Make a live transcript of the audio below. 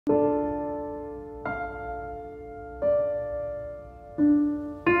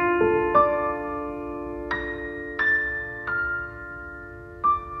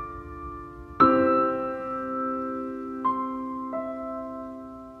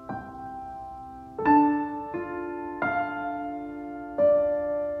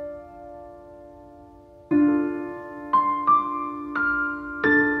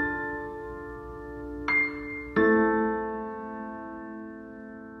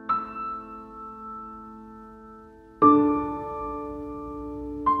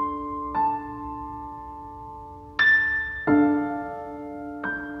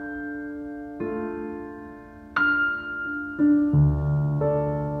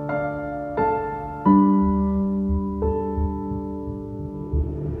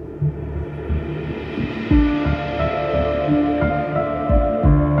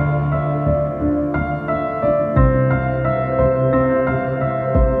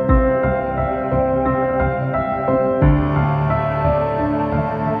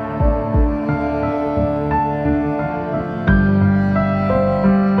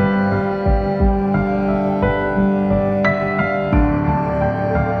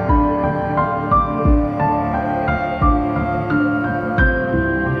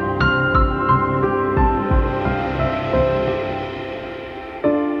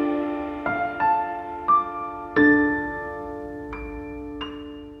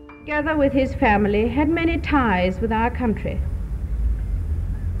together with his family, had many ties with our country.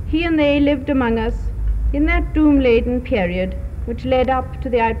 He and they lived among us in that doom-laden period which led up to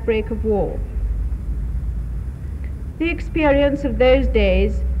the outbreak of war. The experience of those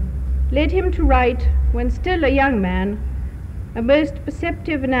days led him to write, when still a young man, a most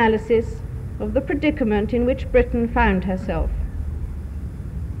perceptive analysis of the predicament in which Britain found herself.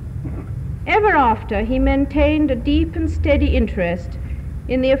 Ever after, he maintained a deep and steady interest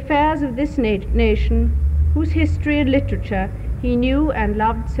in the affairs of this nation, whose history and literature he knew and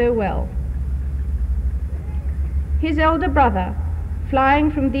loved so well. His elder brother,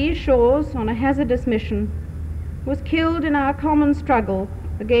 flying from these shores on a hazardous mission, was killed in our common struggle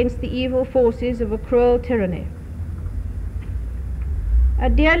against the evil forces of a cruel tyranny. A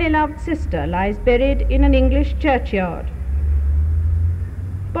dearly loved sister lies buried in an English churchyard.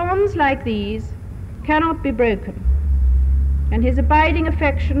 Bonds like these cannot be broken, and his abiding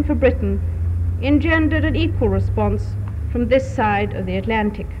affection for Britain engendered an equal response from this side of the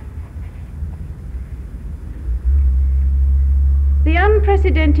Atlantic. The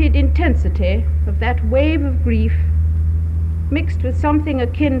unprecedented intensity of that wave of grief, mixed with something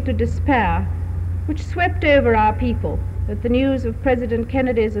akin to despair, which swept over our people at the news of President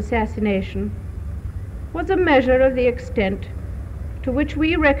Kennedy's assassination, was a measure of the extent to which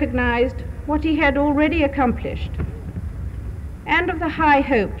we recognized what he had already accomplished, and of the high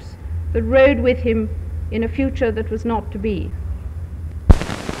hopes that rode with him in a future that was not to be.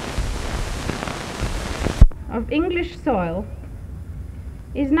 Of English soil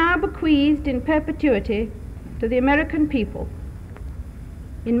is now bequeathed in perpetuity to the American people,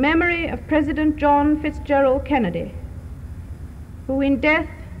 in memory of President John Fitzgerald Kennedy, who in death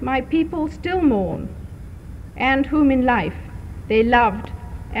my people still mourn, and whom in life they loved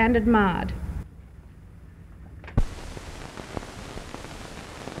and admired.